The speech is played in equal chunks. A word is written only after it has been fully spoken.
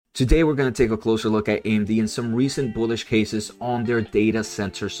Today we're going to take a closer look at AMD and some recent bullish cases on their data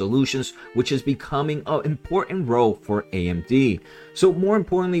center solutions, which is becoming an important role for AMD. So more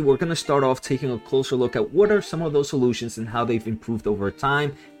importantly, we're going to start off taking a closer look at what are some of those solutions and how they've improved over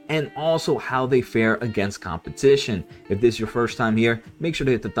time, and also how they fare against competition. If this is your first time here, make sure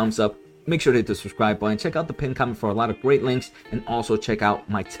to hit the thumbs up. Make sure to hit the subscribe button, check out the pinned comment for a lot of great links, and also check out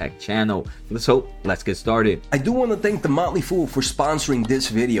my tech channel. So let's get started. I do want to thank The Motley Fool for sponsoring this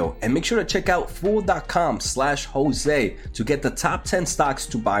video, and make sure to check out fool.com/Jose to get the top 10 stocks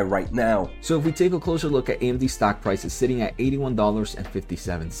to buy right now. So if we take a closer look at AMD stock price, is sitting at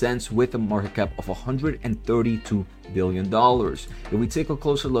 $81.57 with a market cap of $132 billion. If we take a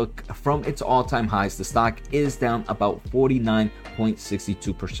closer look from its all-time highs, the stock is down about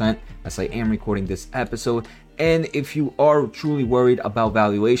 49.62% as I am recording this episode. And if you are truly worried about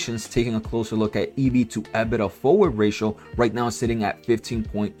valuations, taking a closer look at EV to EBITDA forward ratio, right now sitting at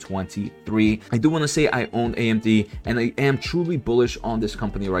 15.23. I do want to say I own AMD and I am truly bullish on this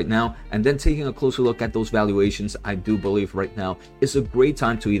company right now. And then taking a closer look at those valuations, I do believe right now is a great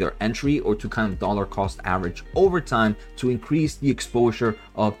time to either entry or to kind of dollar cost average over time to increase the exposure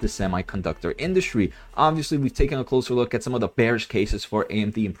of the semiconductor industry. Obviously, we've taken a closer look at some of the bearish cases for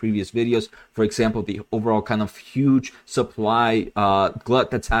AMD in previous videos. For example, the overall kind of huge supply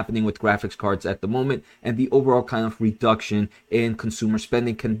glut that's happening with graphics cards at the moment, and the overall kind of reduction in consumer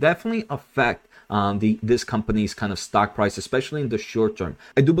spending can definitely affect this company's kind of stock price, especially in the short term.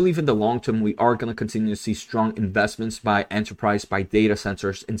 I do believe in the long term, we are going to continue to see strong investments by enterprise, by data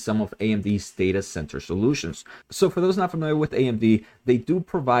centers in some of AMD's data center solutions. So for those not familiar with AMD, they do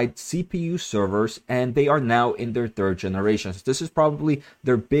provide CPU servers, and they are now in their third generation. So this is probably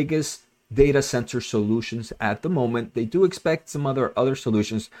their biggest data center solutions at the moment. They do expect some other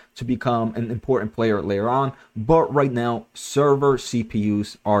solutions to become an important player later on, but right now server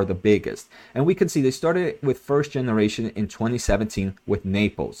CPUs are the biggest. And we can see they started with first generation in 2017 with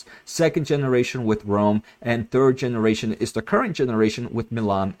Naples, second generation with Rome, and third generation is the current generation with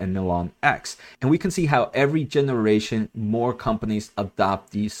Milan and Milan X. And we can see how every generation more companies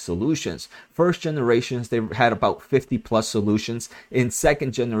adopt these solutions. First generations, they had about 50 plus solutions. In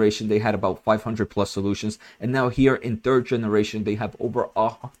second generation, they had about 500 plus solutions, and now here in third generation they have over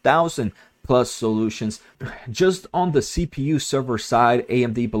 1,000 plus solutions. Just on the CPU server side,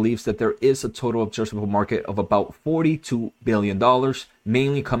 AMD believes that there is a total addressable market of about $42 billion,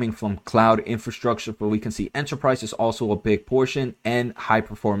 mainly coming from cloud infrastructure, but we can see enterprise is also a big portion, and high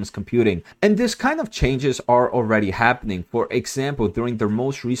performance computing. And this kind of changes are already happening. For example, during their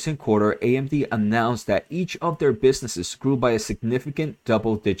most recent quarter, AMD announced that each of their businesses grew by a significant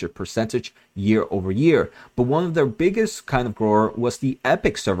double-digit percentage year over year. But one of their biggest kind of grower was the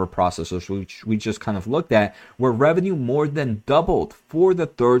EPYC server processors, which we just kind of looked at, where revenue more than doubled for the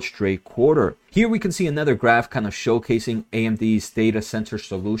third straight quarter. Here we can see another graph kind of showcasing AMD's data center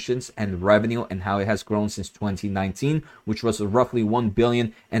solutions and revenue and how it has grown since 2019, which was roughly $1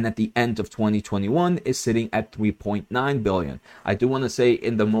 billion, and at the end of 2021 is sitting at $3.9 billion. I do want to say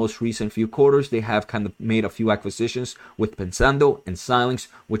in the most recent few quarters, they have kind of made a few acquisitions with Pensando and Xilinx,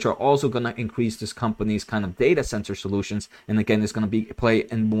 which are also going to increase this company's kind of data center solutions, and again, it's going to play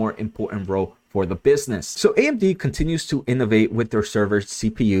a more important role for the business. So AMD continues to innovate with their server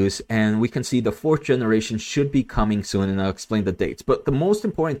CPUs, and we can see the fourth generation should be coming soon, and I'll explain the dates. But the most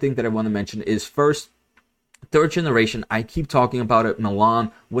important thing that I want to mention is first, third generation, I keep talking about it,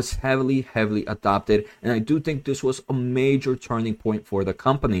 Milan was heavily adopted, and I do think this was a major turning point for the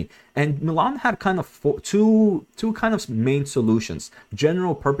company. And Milan had kind of two kind of main solutions,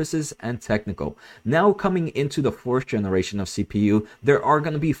 general purposes and technical. Now coming into the fourth generation of CPU, there are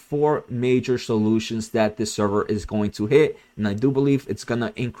going to be four major solutions that this server is going to hit, and I do believe it's going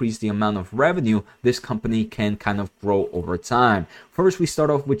to increase the amount of revenue this company can kind of grow over time. First, we start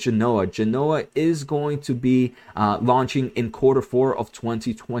off with Genoa. Genoa is going to be launching in Q4 of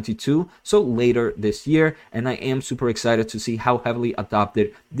 2022, so later this year, and I am super excited to see how heavily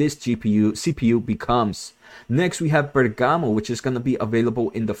adopted this CPU becomes. Next, we have Bergamo, which is going to be available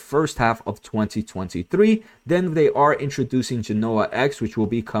in the first half of 2023. Then they are introducing Genoa X, which will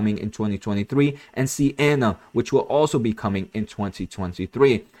be coming in 2023, and Siena, which will also be coming in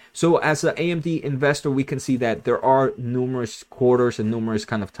 2023. So as an AMD investor, we can see that there are numerous quarters and numerous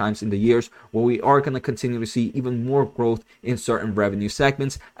kind of times in the years where we are going to continue to see even more growth in certain revenue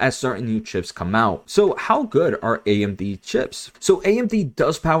segments as certain new chips come out. So how good are AMD chips? So AMD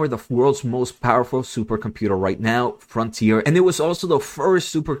does power the world's most powerful supercomputer supercomputer right now, Frontier, and it was also the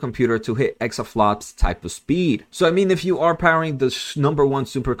first supercomputer to hit exaflops type of speed. So I mean, if you are powering the number one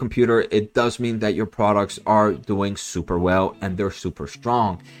supercomputer, it does mean that your products are doing super well and they're super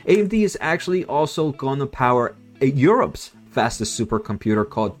strong. AMD is actually also going to power Europe's fastest supercomputer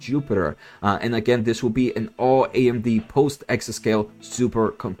called Jupiter. And again, this will be an all AMD post-exascale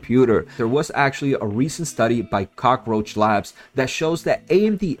supercomputer. There was actually a recent study by Cockroach Labs that shows that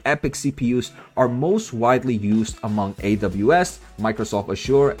AMD EPYC CPUs are most widely used among AWS, Microsoft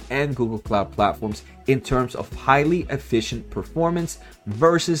Azure, and Google Cloud platforms in terms of highly efficient performance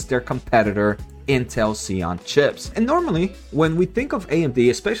versus their competitor Intel Xeon chips. And normally when we think of AMD,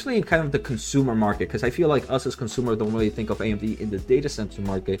 especially in kind of the consumer market, because I feel like us as consumers don't really think of AMD in the data center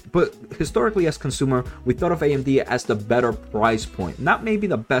market, but historically as consumer, we thought of AMD as the better price point, not maybe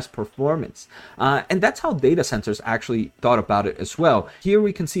the best performance. And that's how data centers actually thought about it as well. Here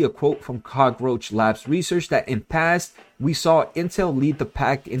we can see a quote from Cockroach Labs research that in past, we saw Intel lead the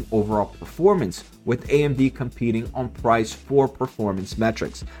pack in overall performance, with AMD competing on price for performance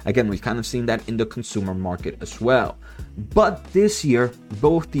metrics. Again, we've kind of seen that in the consumer market as well. But this year,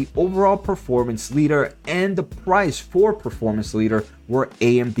 both the overall performance leader and the price for performance leader were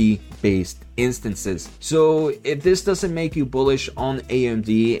AMD-based instances. So if this doesn't make you bullish on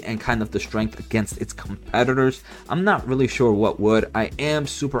AMD and kind of the strength against its competitors, I'm not really sure what would. I am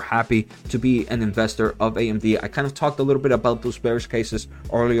super happy to be an investor of AMD. I kind of talked a little bit about those bearish cases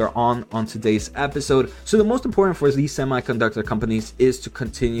earlier on today's episode. So the most important for these semiconductor companies is to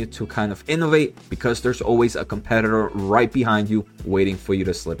continue to kind of innovate, because there's always a competitor right behind you waiting for you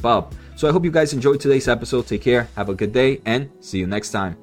to slip up. So I hope you guys enjoyed today's episode. Take care, have a good day, and see you next time.